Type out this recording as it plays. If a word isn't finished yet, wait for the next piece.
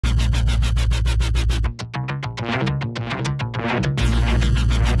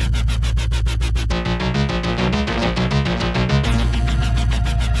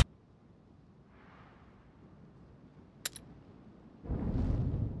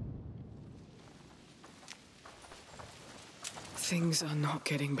Things are not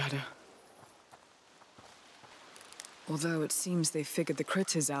getting better. Although it seems they've figured the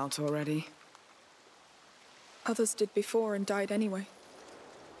critters out already. Others did before and died anyway.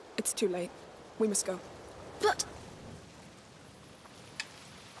 It's too late. We must go. But...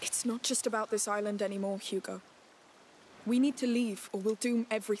 It's not just about this island anymore, Hugo. We need to leave, or we'll doom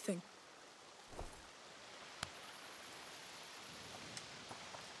everything.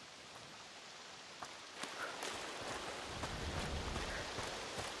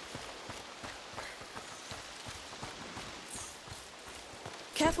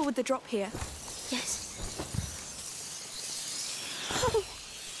 Careful with the drop here. Yes. Oh!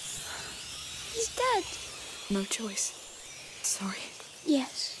 He's dead. No choice. Sorry.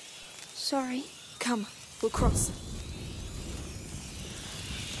 Yes. Sorry. Come, we'll cross.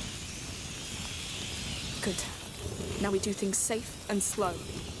 Good. Now we do things safe and slow.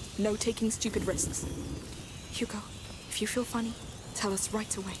 No taking stupid risks. Hugo, if you feel funny, tell us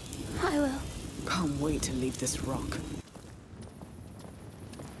right away. I will. Can't wait to leave this rock.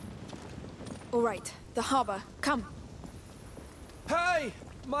 All right, the harbor. Come. Hey,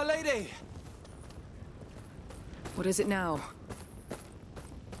 my lady! What is it now?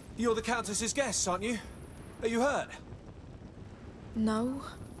 You're the Countess's guests, aren't you? Are you hurt? No.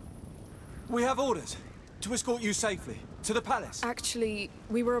 We have orders to escort you safely to the palace. Actually,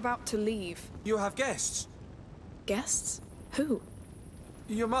 we were about to leave. You have guests. Guests? Who?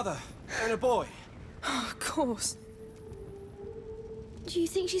 Your mother and a boy. Of course. Do you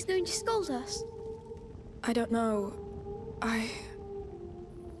think she's going to scold us? I don't know.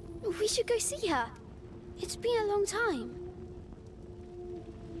 We should go see her. It's been a long time.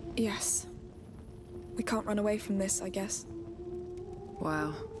 Yes. We can't run away from this, I guess.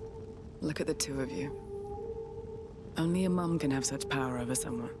 Wow. Look at the two of you. Only a mum can have such power over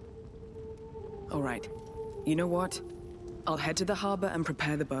someone. All right. You know what? I'll head to the harbor and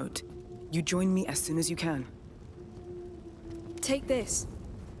prepare the boat. You join me as soon as you can. Take this.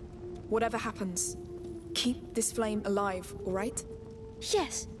 Whatever happens, keep this flame alive, all right?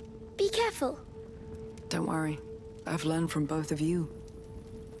 Yes. Be careful. Don't worry. I've learned from both of you.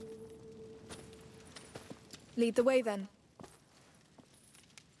 Lead the way, then.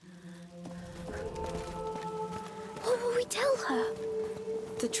 What will we tell her?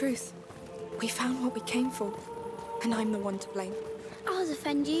 The truth. We found what we came for. And I'm the one to blame. I'll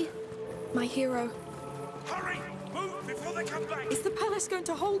defend you. My hero. Hurry! Move before they come back! Is the palace going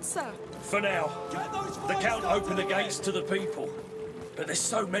to hold, sir? For now. The Count opened the gates to the people. But there's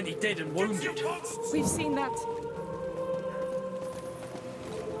so many dead and wounded. We've seen that.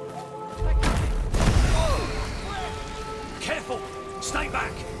 Careful! Stay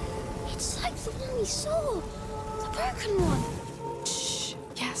back! It's like the one we saw. The broken one. Shh.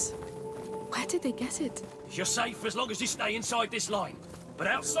 Yes. Where did they get it? You're safe as long as you stay inside this line. But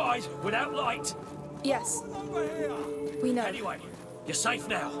outside, without light... Yes. We know. Anyway, you're safe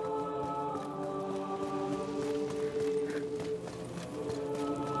now.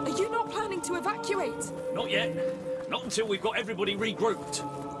 Are you not planning to evacuate? Not yet. Not until we've got everybody regrouped.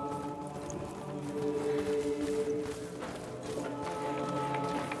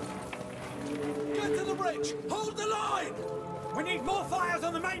 Get to the bridge! Hold the line! We need more fires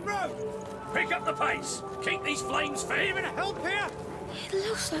on the main road! Pick up the pace! Keep these flames fair! Even help here? It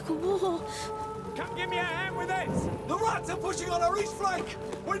looks like a war. Come give me a hand with this! The rats are pushing on our east flank!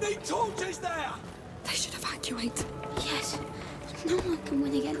 We need torches there! They should evacuate. Yes. No one can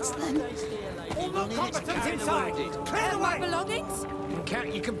win against them. All non-combatants inside! Clear the way! Belongings?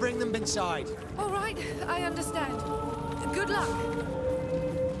 Count, you can bring them inside. All right, I understand. Good luck.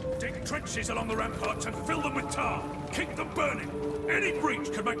 Dig trenches along the ramparts and fill them with tar. Keep them burning. Any breach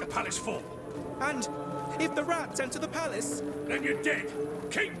could make the palace fall. And if the rats enter the palace... Then you're dead.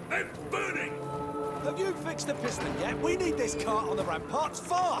 Keep them burning! Have you fixed the piston yet? We need this cart on the ramparts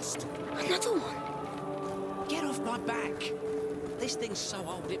fast! Another one. Get off my back. This thing's so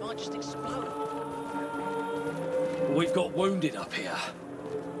old, it might just explode. We've got wounded up here.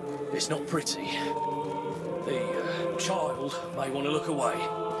 It's not pretty. The child may want to look away.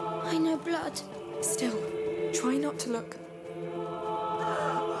 I know blood. Still, try not to look.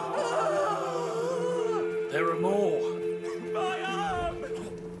 There are more. My arm!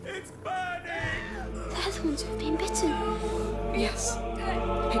 It's burning! The other ones have been bitten. Yes.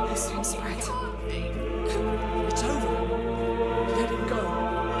 It will soon spread. It's over. Let him go.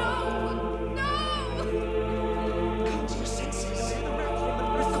 Come to your senses.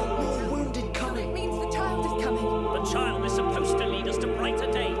 We've got more wounded coming. Means the child is coming. The child is supposed to lead us to brighter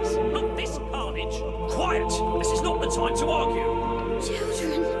days, not this carnage. Quiet! This is not the time to argue.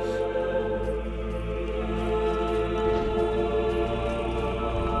 Children.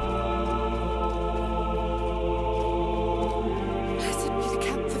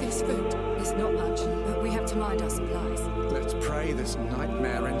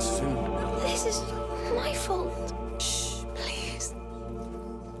 nightmare ends soon. This is my fault. Shh, please.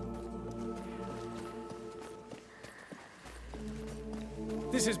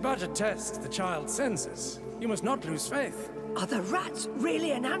 This is but a test the child's senses. You must not lose faith. Are the rats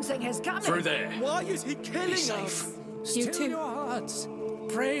really announcing his coming? Through there. Why is he killing us? You Still too. your hearts.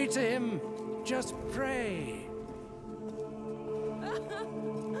 Pray to him. Just pray.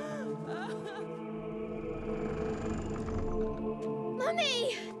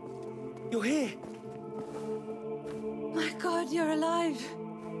 Mummy! You're here. My God, you're alive.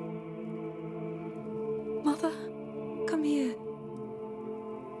 Mother, come here.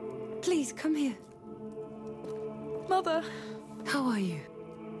 Please, come here. Mother, How are you?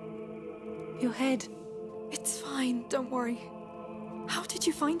 Your head. it's fine, don't worry. How did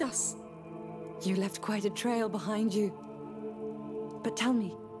you find us? You left quite a trail behind you. But tell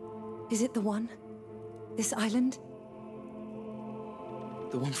me, is it the one? This island?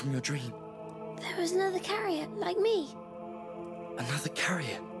 The one from your dream. There was another carrier, like me. Another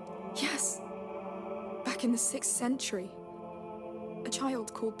carrier. Yes. Back in the 6th century. A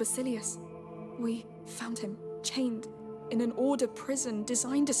child called Basilius. We found him, chained, in an order prison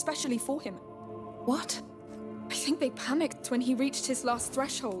designed especially for him. What? I think they panicked when he reached his last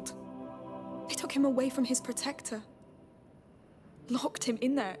threshold. They took him away from his protector. Locked him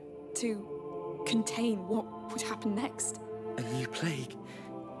in there to contain what would happen next. A new plague.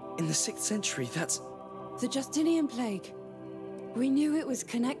 In the 6th century, that's... The Justinian plague. We knew it was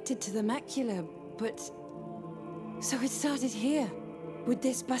connected to the macula, but... So it started here, with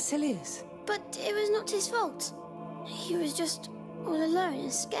this Basilius. But it was not his fault. He was just all alone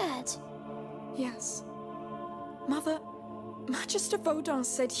and scared. Yes. Mother, Magister Vaudin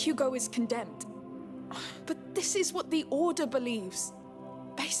said Hugo is condemned. But this is what the Order believes,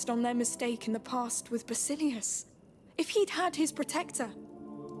 based on their mistake in the past with Basilius. If he'd had his protector,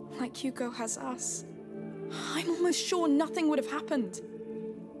 like Hugo has us, I'm almost sure nothing would have happened.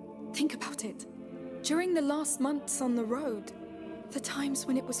 Think about it. During the last months on the road, the times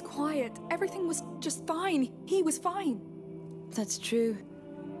when it was quiet, everything was just fine. He was fine. That's true.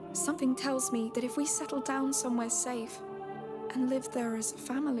 Something tells me that if we settle down somewhere safe and live there as a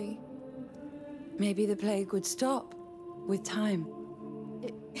family, Maybe the plague would stop, with time.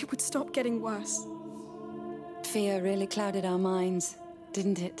 it would stop getting worse. Fear really clouded our minds,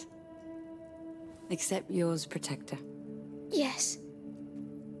 didn't it? Except yours, Protector. Yes.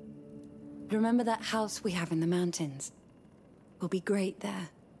 Remember that house we have in the mountains? We'll be great there.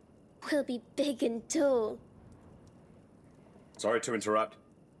 We'll be big and tall. Sorry to interrupt.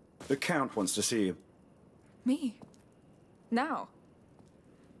 The Count wants to see you. Me? Now?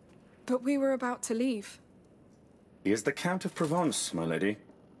 But we were about to leave. He is the Count of Provence, my lady.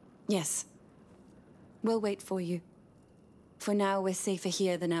 Yes. We'll wait for you. For now, we're safer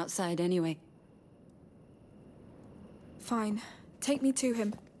here than outside anyway. Fine. Take me to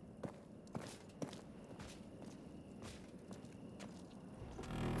him.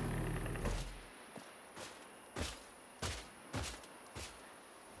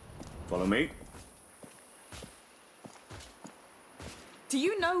 Follow me. Do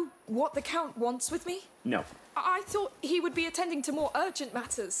you know what the Count wants with me? No. I thought he would be attending to more urgent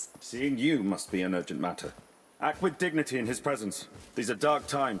matters. Seeing you must be an urgent matter. Act with dignity in his presence. These are dark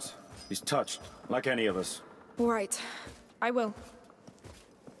times. He's touched, like any of us. All right. I will.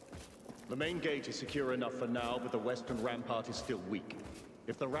 The main gate is secure enough for now, but the western rampart is still weak.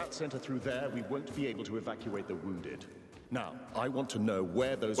 If the rats enter through there, we won't be able to evacuate the wounded. Now, I want to know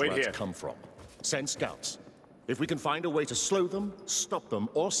where those rats come from. Send scouts. If we can find a way to slow them, stop them,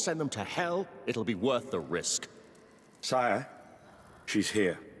 or send them to hell, it'll be worth the risk. Sire, she's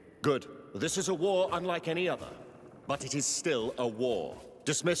here. Good. This is a war unlike any other. But it is still a war.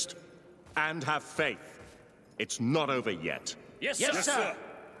 Dismissed. And have faith. It's not over yet. Yes, sir.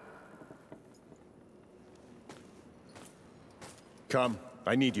 Come.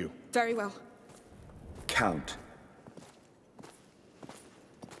 I need you. Very well. Count.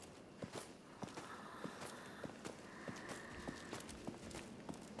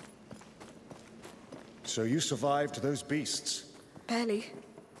 So you survived those beasts? Barely.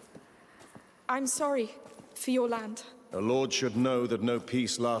 I'm sorry for your land. A lord should know that no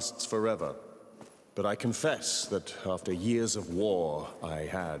peace lasts forever. But I confess that after years of war, I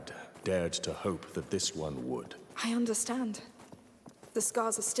had dared to hope that this one would. I understand. The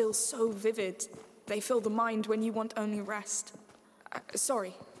scars are still so vivid. They fill the mind when you want only rest.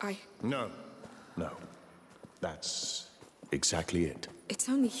 Sorry, No. That's exactly it. It's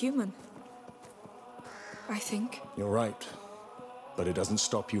only human. I think. You're right. But it doesn't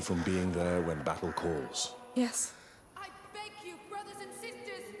stop you from being there when battle calls. Yes. I beg you, brothers and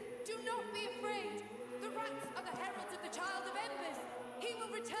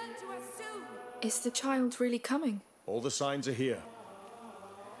Is the child really coming? All the signs are here.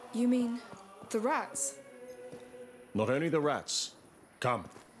 You mean the rats? Not only the rats. Come.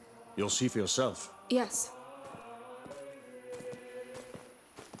 You'll see for yourself. Yes.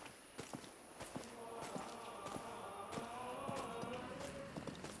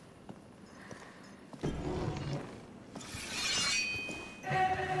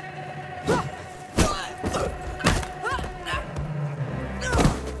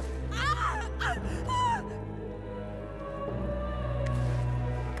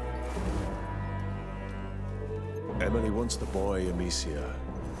 Emilie wants the boy, Amicia.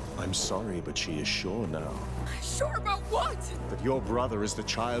 I'm sorry, but she is sure now. Sure about what? That your brother is the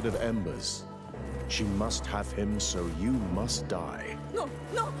child of embers. She must have him, so you must die. No,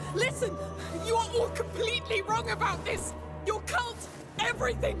 listen! You are all completely wrong about this! Your cult,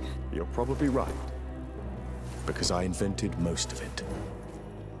 everything! You're probably right. Because I invented most of it.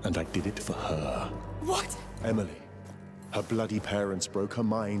 And I did it for her. What? Emilie. Her bloody parents broke her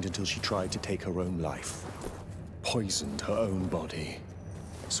mind until she tried to take her own life. Poisoned her own body.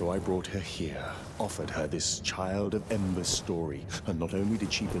 So I brought her here, offered her this Child of Embers story, and not only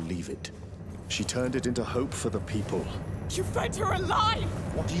did she believe it, she turned it into hope for the people. You fed her alive!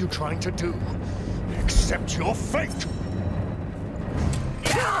 What are you trying to do? Accept your fate!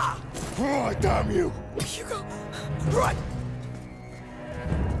 Oh, damn you! Hugo, run!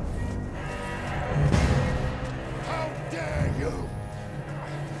 How dare you!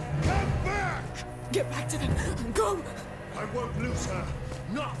 Come back! Get back to them! Go! I won't lose her.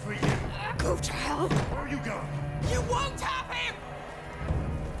 Not for you. Go to hell! Where are you going? You won't have him!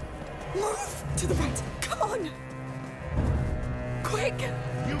 Move! To the right! Come on! Quick!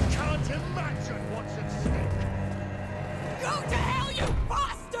 You can't imagine what's at stake! Go to hell, you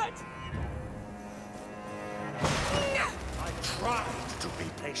bastard! I tried to be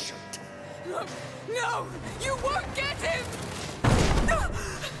patient. No! You won't get him!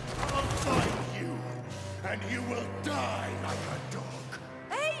 I'll find you, and you will die like a dog.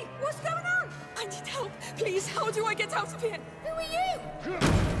 Hey! What's going on? I need help! Please, how do I get out of here? Who are you?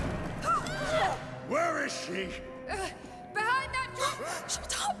 Where is she? Behind that truck!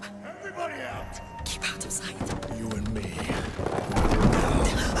 Shut up! Everybody out! Keep out of sight. You and me.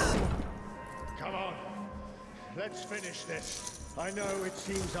 Come on. Let's finish this. I know it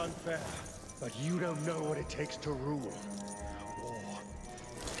seems unfair, but you don't know what it takes to rule. War.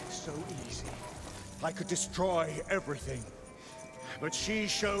 It's so easy. I could destroy everything. But she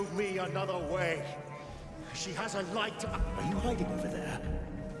showed me another way. She has a light. Are you hiding over there?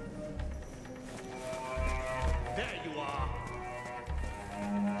 There you are.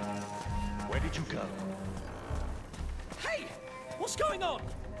 Where did you go? Hey! What's going on?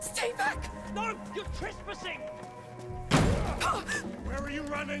 Stay back! No! You're trespassing! Where are you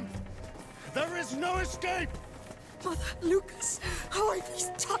running? There is no escape! Mother, Lucas, how I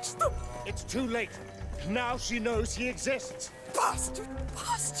please touch them! It's too late. Now she knows he exists. Bastard!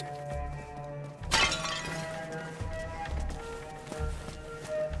 Bastard!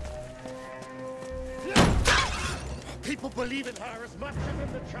 People believe in her as much as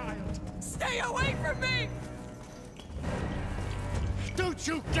in the child. Stay away from me! Don't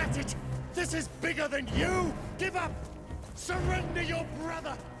you get it? This is bigger than you! Give up! Surrender your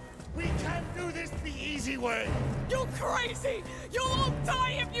brother! We can't do this the easy way! You're crazy! You'll all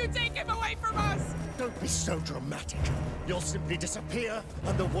die if you take him away from us! Don't be so dramatic. You'll simply disappear,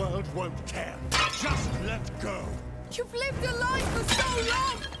 and the world won't care. Just let go! You've lived a life for so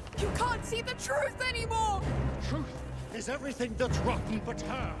long! You can't see the truth anymore! Truth is everything that's rotten but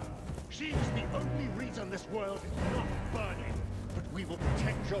her. She's the only reason this world is not burning. But we will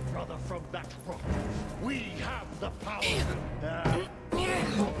protect your brother from that rot. We have the power.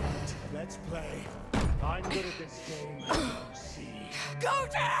 Let's play. I'm good at this game. See. Go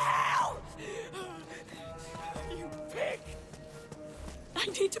to hell! You pig! I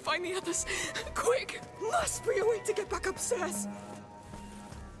need to find the others. Quick! Must be a way to get back upstairs.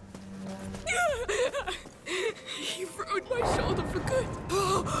 You've ruined my shoulder for good.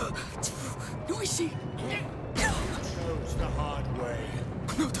 Noisy. Chose the hard way.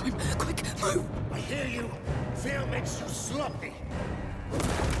 No time. Quick, move. I hear you. Fear makes you sloppy.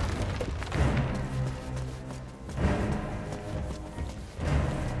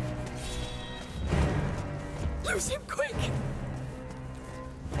 Lose him quick.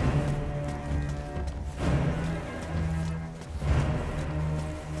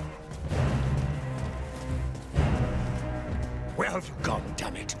 Where have you gone,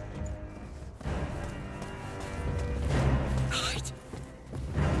 damn it? Hide.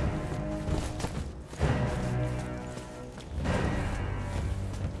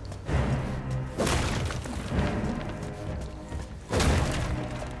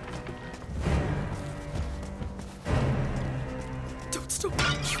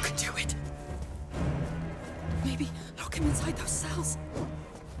 You can do it. Maybe lock him inside those cells.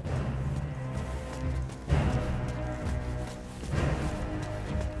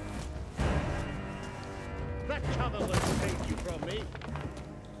 That cover won't save you from me.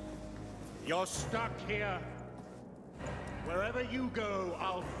 You're stuck here. Wherever you go,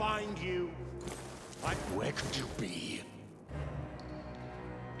 I'll find you. Where could you be?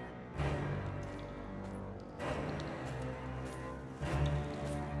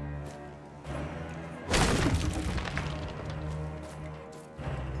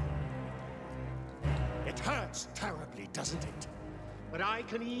 It hurts terribly, doesn't it? But I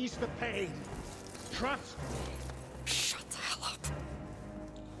can ease the pain. Trust me. Shut the hell up.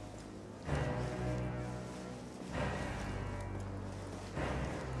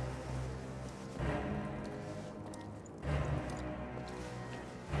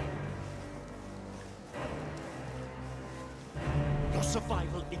 Your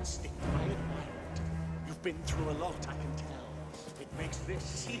survival instinct, I admire it. You've been through a lot, I can tell. It makes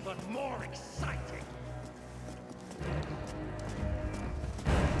this even more exciting.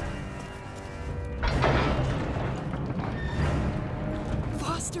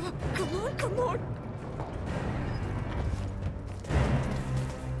 Faster! Come on, come on!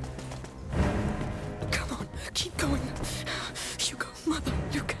 Come on, keep going. Hugo, Mother,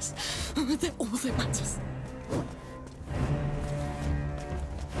 Lucas, they're all that matters.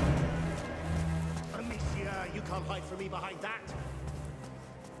 Amicia, you can't hide from me behind that.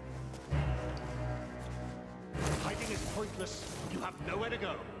 Hiding is pointless. You have nowhere to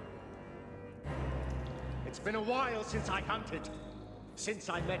go. It's been a while since I hunted. Since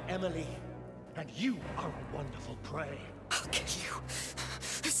I met Emilie. And you are a wonderful prey. I'll kill you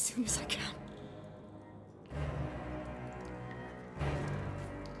as soon as I can.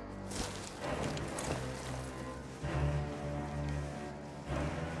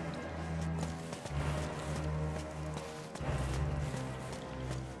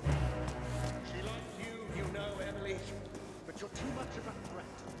 She loves you, you know, Emilie. But you're too much of a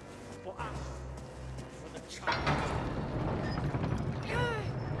threat. For us. For the child.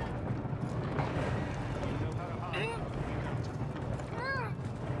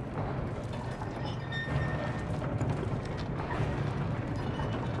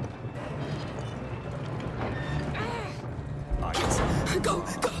 Go,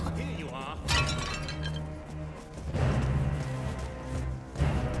 go! Here you are.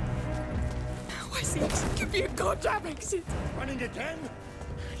 Where's the exit? Give me a goddamn exit! Running again?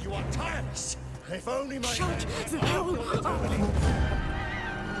 You are tireless. If only my... Shut the hell up!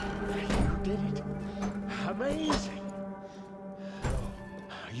 You did it. Amazing.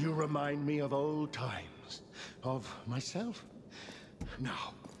 You remind me of old times. Of myself.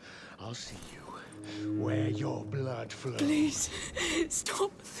 Now, I'll see you where your blood flows. Please,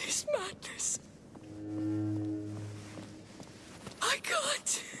 stop this madness. I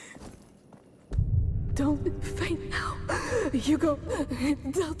can't. Don't faint now. Hugo,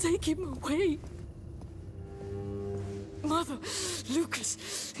 they'll take him away. Mother,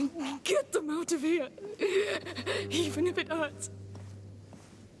 Lucas, get them out of here. Even if it hurts.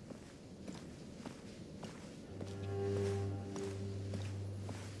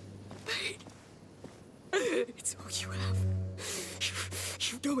 Pain. It's all you have.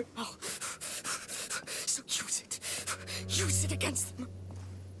 You know it well. So use it. Use it against them.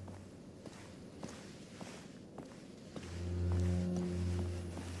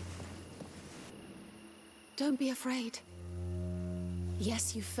 Don't be afraid.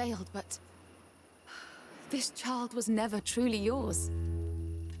 Yes, you failed, but this child was never truly yours.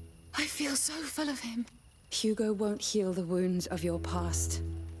 I feel so full of him. Hugo won't heal the wounds of your past.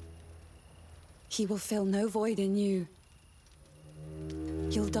 He will fill no void in you.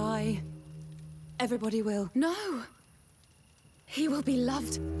 You'll die. Everybody will. No! He will be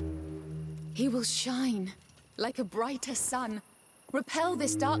loved. He will shine like a brighter sun, repel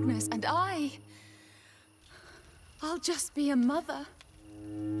this darkness, and I'll just be a mother,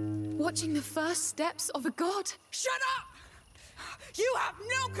 watching the first steps of a god. Shut up! You have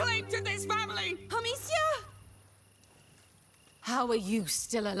no claim to this family! Amicia! How are you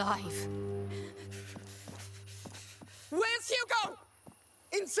still alive? Where's Hugo?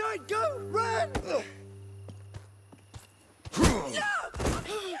 Inside, go! Run!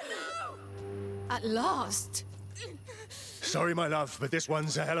 At last! Sorry, my love, but this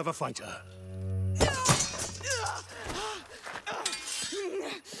one's a hell of a fighter.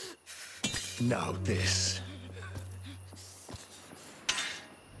 Now this.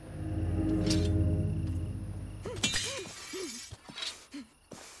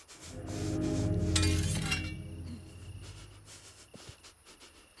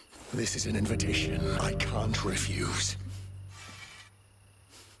 This is an invitation I can't refuse.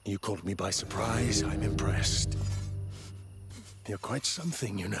 You caught me by surprise. I'm impressed. You're quite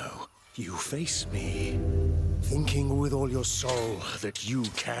something, you know. You face me, thinking with all your soul that you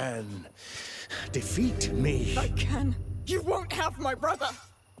can defeat me. I can. You won't have my brother!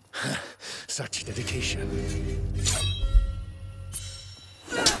 Such dedication.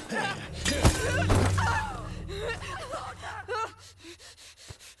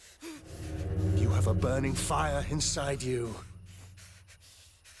 You have a burning fire inside you.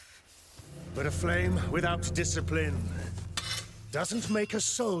 But a flame without discipline doesn't make a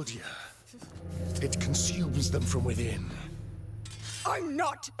soldier. It consumes them from within. I'm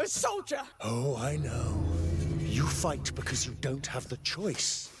not a soldier! Oh, I know. You fight because you don't have the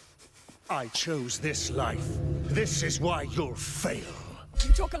choice. I chose this life. This is why you'll fail.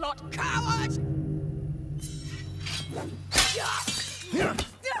 You talk a lot, coward!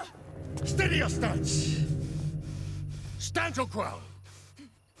 Steady your stance! Stand your ground!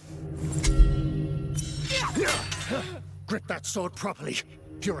 Grip that sword properly.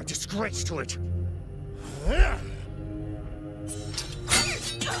 You're a disgrace to it.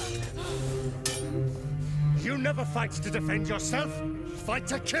 You never fight to defend yourself. Fight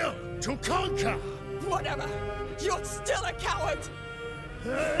to kill, to conquer. Whatever. You're still a coward.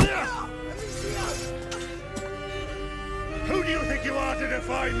 Who do you think you are to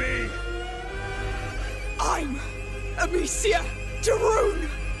defy me? I'm Amicia Daroon.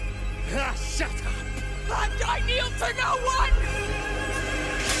 Shut up. And I kneel to no one!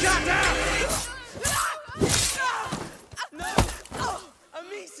 Shut up! No!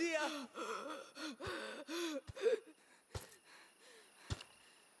 Amicia!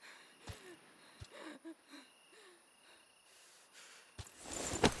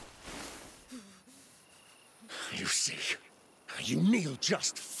 You see, you kneel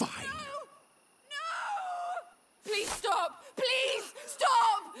just fine. No! Please stop! Please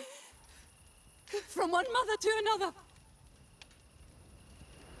stop! From one mother to another.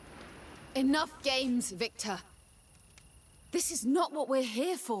 Enough games, Victor. This is not what we're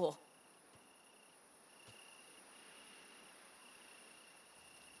here for.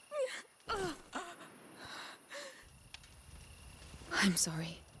 I'm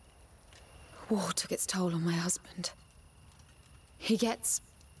sorry. War took its toll on my husband. He gets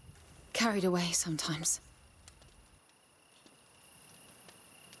carried away sometimes.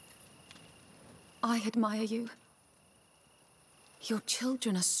 I admire you. Your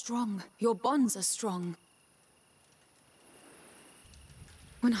children are strong. Your bonds are strong.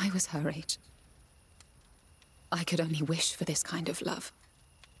 When I was her age, I could only wish for this kind of love.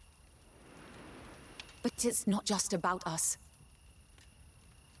 But it's not just about us.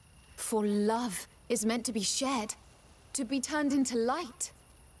 For love is meant to be shared, to be turned into light,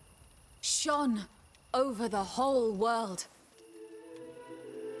 shone over the whole world.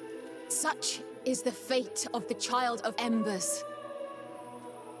 Such is the fate of the child of embers.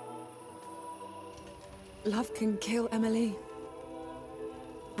 Love can kill, Emilie.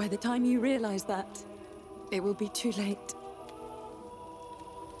 By the time you realize that, it will be too late.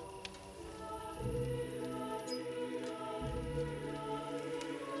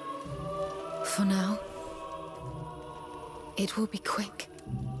 For now, it will be quick.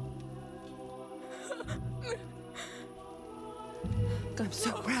 I'm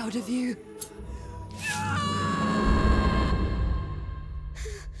so proud of you.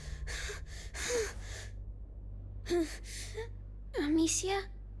 Amicia?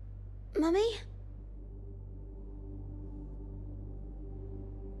 Mummy?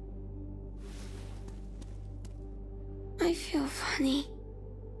 I feel funny.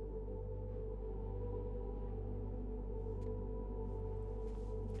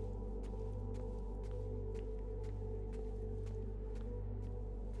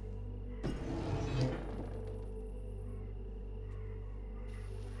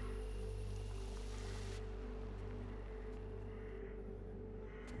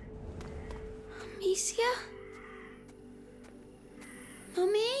 Amicia?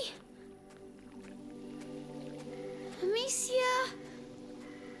 Mummy? Amicia?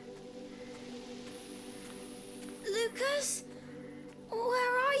 Lucas?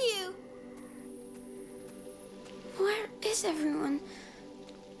 Where are you? Where is everyone?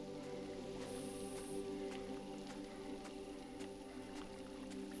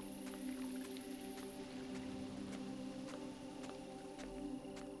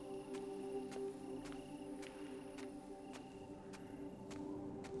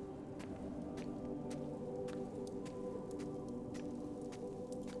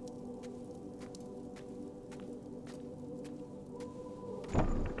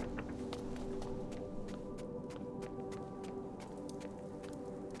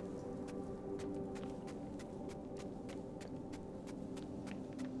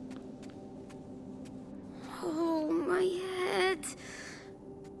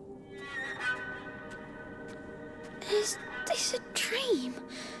 Is this a dream?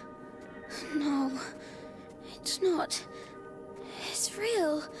 No, it's not. It's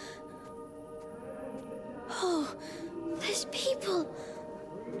real. Oh, there's people.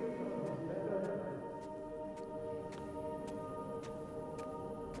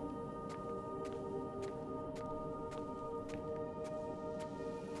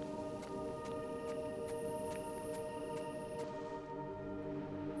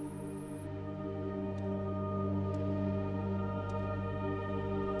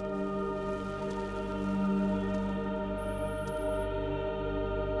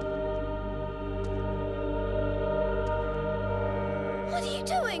 What are you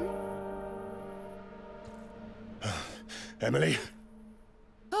doing? Emilie?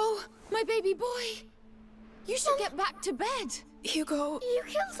 Oh, my baby boy. You should get back to bed. Hugo. You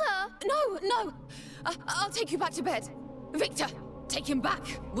killed her. No. I'll take you back to bed. Victor, take him back,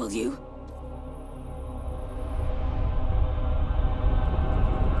 will you?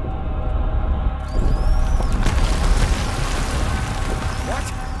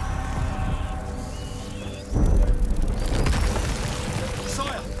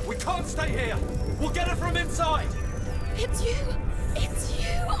 Stay here! We'll get her from inside! It's you! It's you!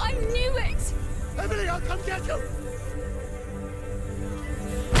 I knew it! Emilie, I'll come get you!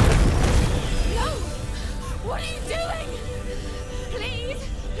 No! What are you doing? Please!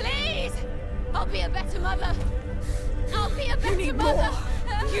 Please! I'll be a better mother! I'll be a better mother!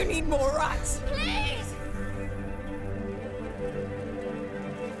 More. You need more rats! Please!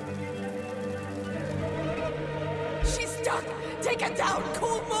 She's stuck! Take her down!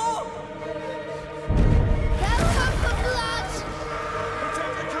 Call more! They'll come for blood!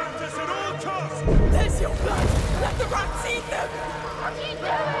 Protect the cactus at all costs! There's your blood! Let the rats eat them! What are you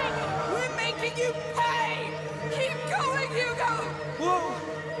doing? We're making you pay! Keep going, Hugo! Whoa!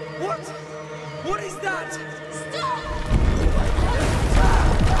 What? What is that? Stop!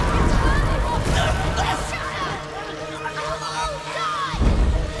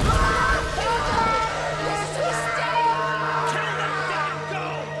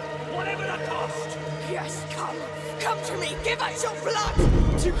 Come to me! Give us your blood!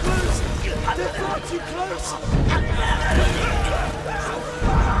 Too close! They're far too close!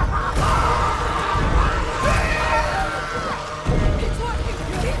 It's working!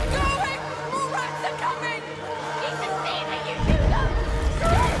 Keep going! More rats are coming! He's deceiving you, Hugo!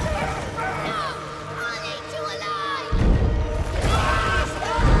 No! I'll eat you alive!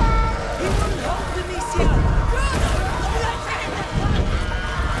 He won't hold Amicia!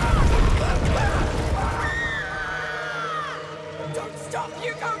 Don't stop,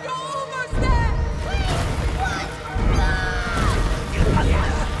 Hugo! You're almost there!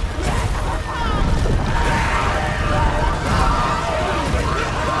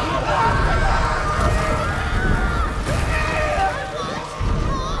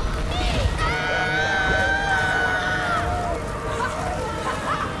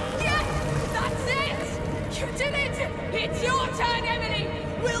 Yes! That's it! You did it! It's your turn, Emilie!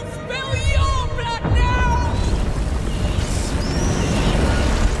 We'll spill your blood now!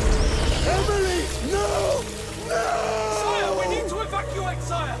 Emilie! No! No! Sire, we need to evacuate,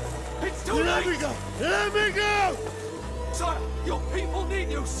 sire! It's too Let late! me go! Let me go! Sire, your people need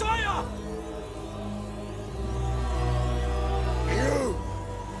you, sire! You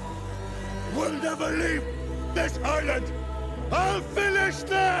will never leave this island! I'll finish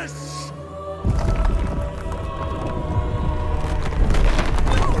this!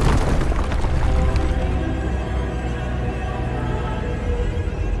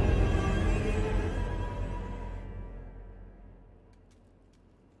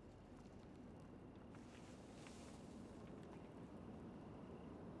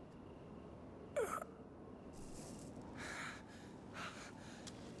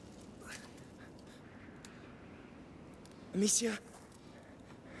 Amicia?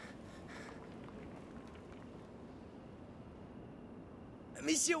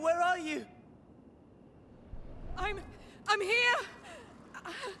 Amicia, where are you? I'm here!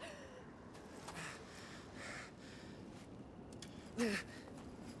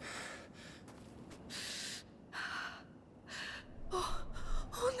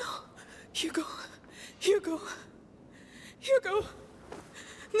 Oh no! Hugo! Hugo! Hugo!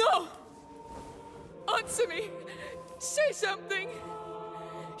 No! Answer me! Say something!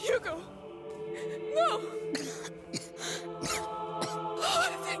 Hugo! No!